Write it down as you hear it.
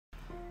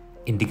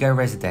Indigo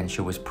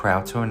Residential was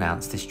proud to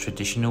announce this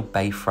traditional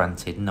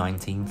bay-fronted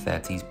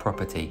 1930s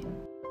property.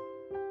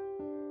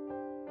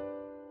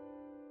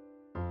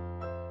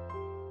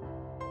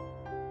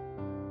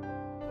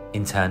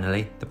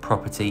 Internally, the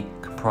property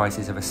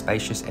comprises of a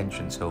spacious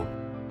entrance hall,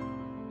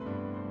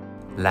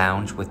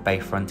 lounge with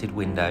bay-fronted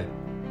window,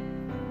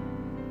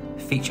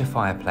 feature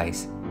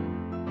fireplace,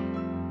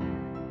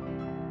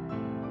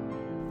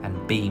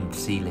 and beamed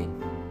ceiling.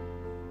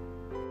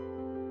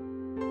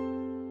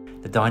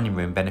 The dining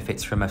room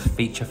benefits from a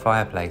feature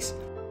fireplace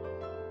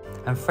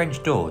and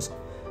French doors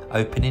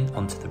opening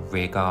onto the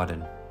rear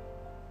garden.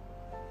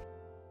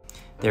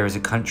 There is a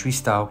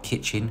country-style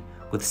kitchen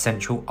with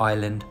central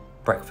island,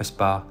 breakfast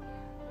bar,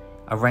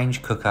 a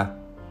range cooker,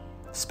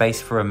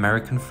 space for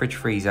American fridge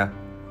freezer,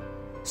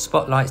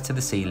 spotlights to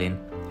the ceiling,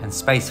 and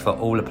space for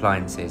all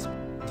appliances.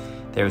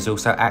 There is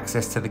also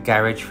access to the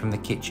garage from the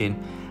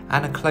kitchen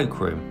and a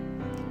cloakroom.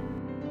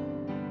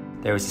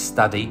 There is a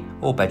study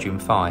or bedroom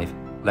 5,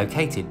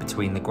 located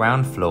between the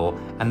ground floor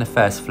and the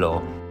first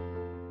floor.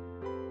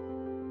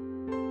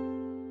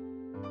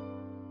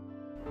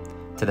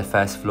 To the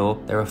first floor,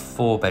 there are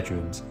 4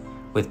 bedrooms,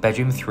 with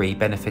bedroom 3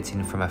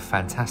 benefiting from a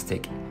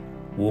fantastic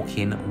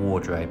walk-in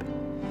wardrobe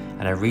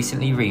and a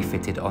recently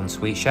refitted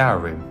ensuite shower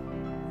room.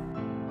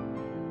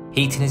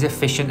 Heating is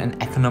efficient and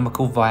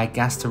economical via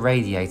gas to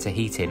radiator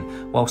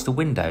heating, whilst the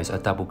windows are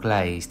double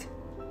glazed.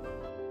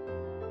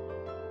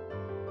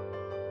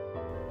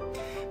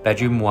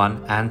 Bedroom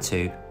 1 and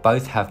 2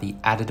 both have the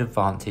added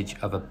advantage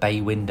of a bay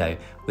window,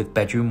 with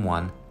bedroom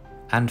 1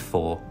 and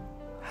 4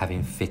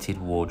 having fitted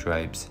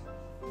wardrobes.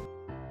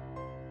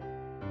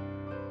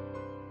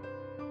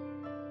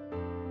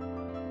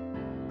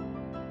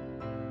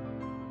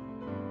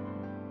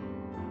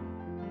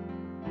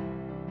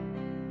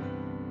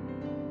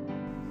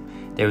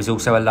 There is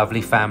also a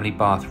lovely family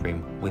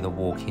bathroom with a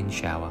walk-in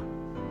shower.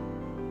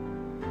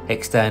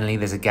 Externally,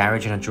 there's a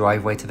garage and a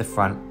driveway to the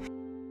front.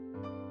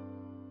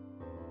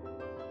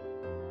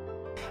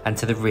 And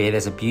to the rear,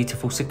 there's a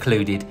beautiful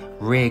secluded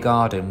rear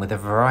garden with a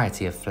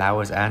variety of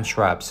flowers and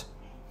shrubs.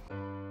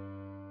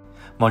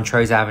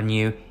 Montrose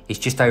Avenue is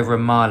just over a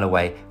mile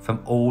away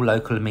from all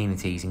local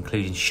amenities,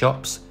 including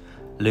shops,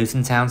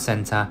 Luton Town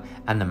Centre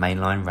and the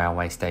mainline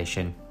railway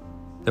station.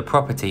 The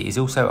property is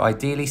also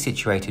ideally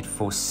situated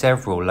for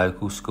several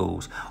local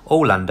schools,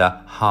 all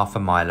under half a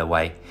mile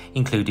away,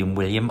 including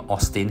William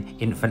Austin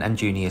Infant and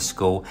Junior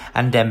School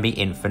and Denby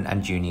Infant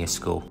and Junior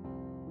School.